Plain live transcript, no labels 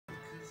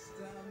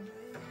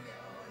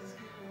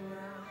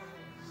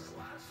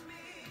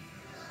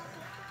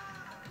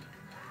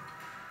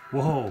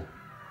Whoa.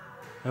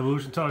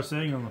 Evolution Tyler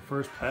Sagan on the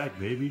first pack,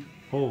 baby.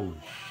 Holy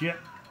shit.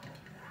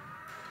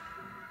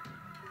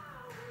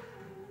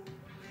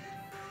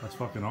 That's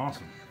fucking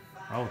awesome.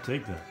 I will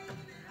take that.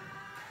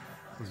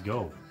 Let's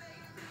go.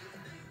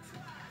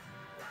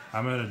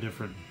 I'm at a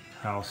different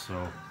house,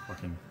 so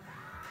fucking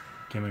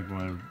can't make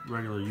my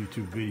regular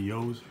YouTube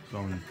videos, so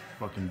I'm gonna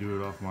fucking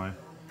do it off my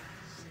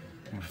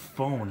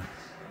phone.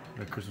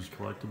 That Christmas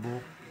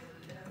collectible.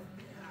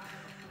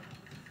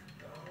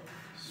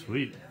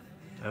 Sweet.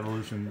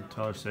 Evolution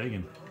Tyler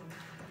Sagan.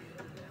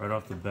 Right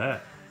off the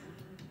bat.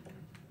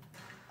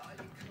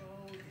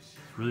 It's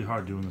really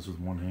hard doing this with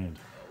one hand.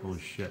 Holy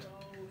shit.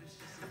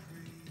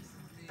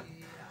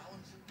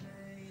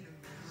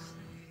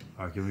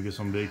 Alright, can we get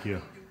some big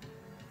here?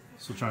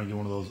 Still trying to get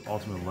one of those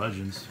Ultimate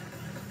Legends.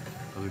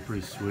 That'll be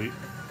pretty sweet.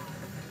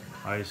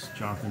 Ice,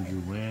 Jonathan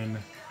Drouin.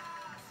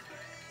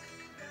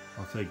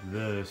 I'll take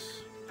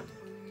this.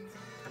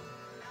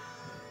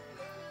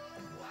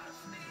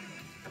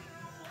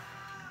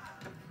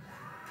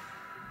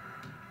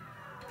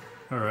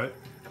 Alright.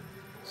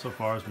 So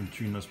far it's been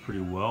treating us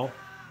pretty well.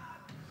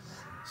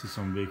 See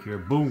some big here.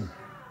 Boom!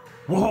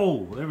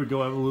 Whoa! There we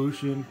go,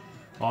 Evolution.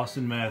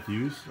 Austin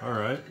Matthews.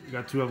 Alright. We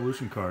got 2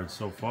 Evolution cards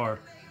so far.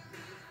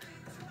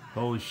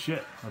 Holy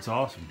shit. That's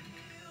awesome.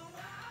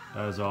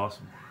 That is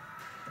awesome.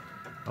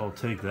 I will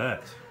take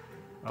that.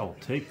 I will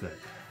take that.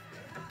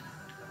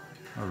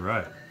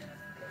 Alright.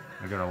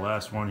 I got our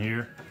last one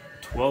here.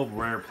 12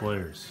 rare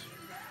players.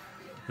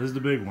 This is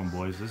the big one,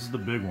 boys. This is the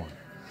big one.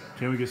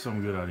 Can we get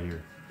something good out of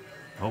here?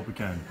 I hope we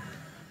can.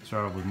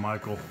 Start off with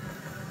Michael.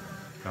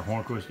 Got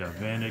Hornquist, got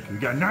Van Dijk. We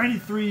got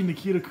 93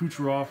 Nikita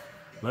Kucherov.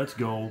 Let's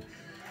go.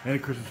 And a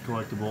Christmas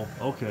collectible.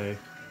 Okay.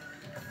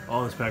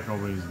 All this pack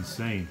opening is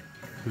insane.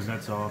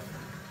 Kuznetsov.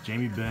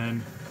 Jamie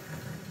Benn.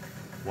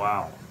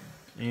 Wow.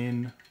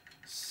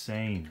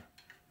 Insane.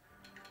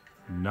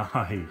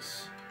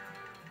 Nice.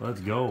 Let's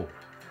go.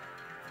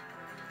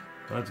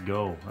 Let's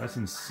go. That's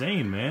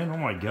insane, man. Oh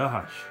my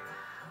gosh.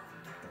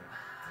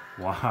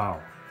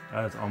 Wow.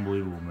 That's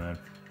unbelievable, man.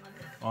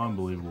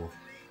 Unbelievable.